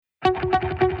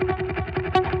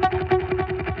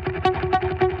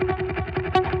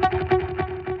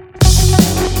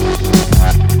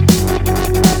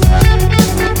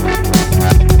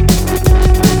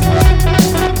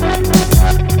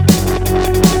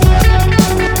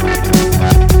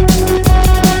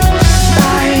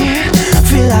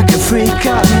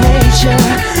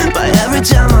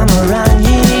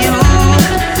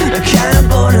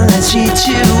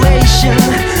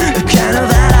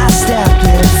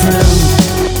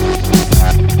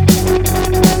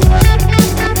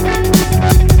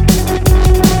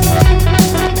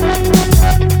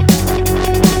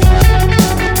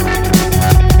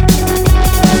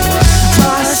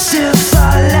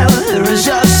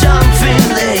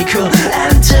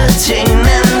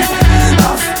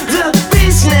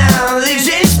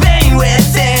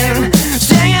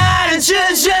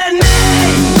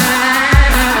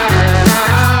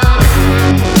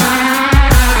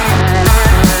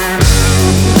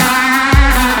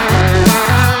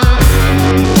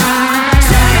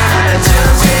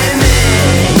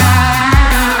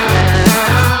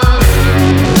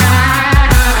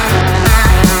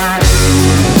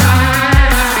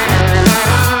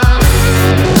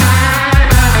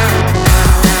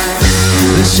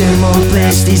same old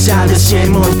place, these are the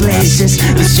same old places.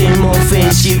 The same old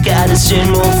face, you got the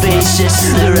same old faces.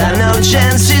 There are no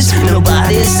chances,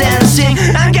 nobody's dancing.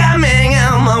 I'm coming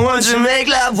home, I want to make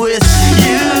love with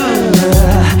you.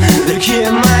 They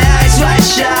keep my eyes wide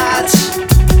shut,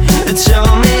 they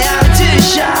told me how to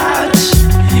shout.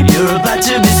 You're about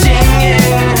to be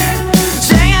singing,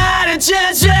 sing out of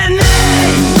church with me.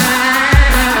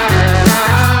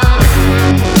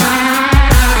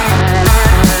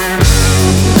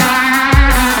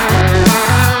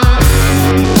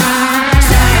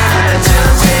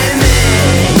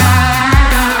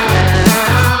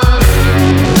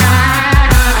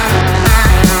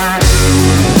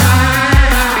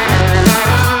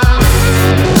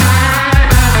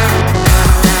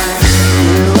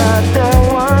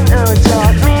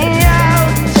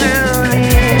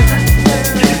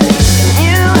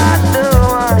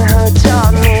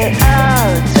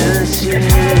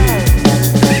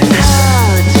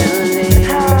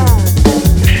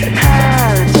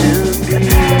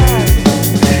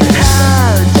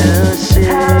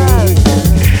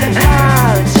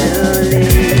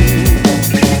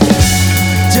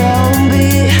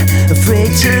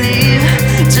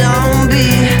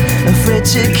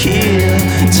 To kill,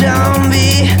 don't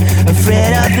be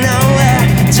afraid of nowhere,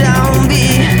 don't be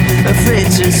afraid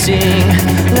to sing.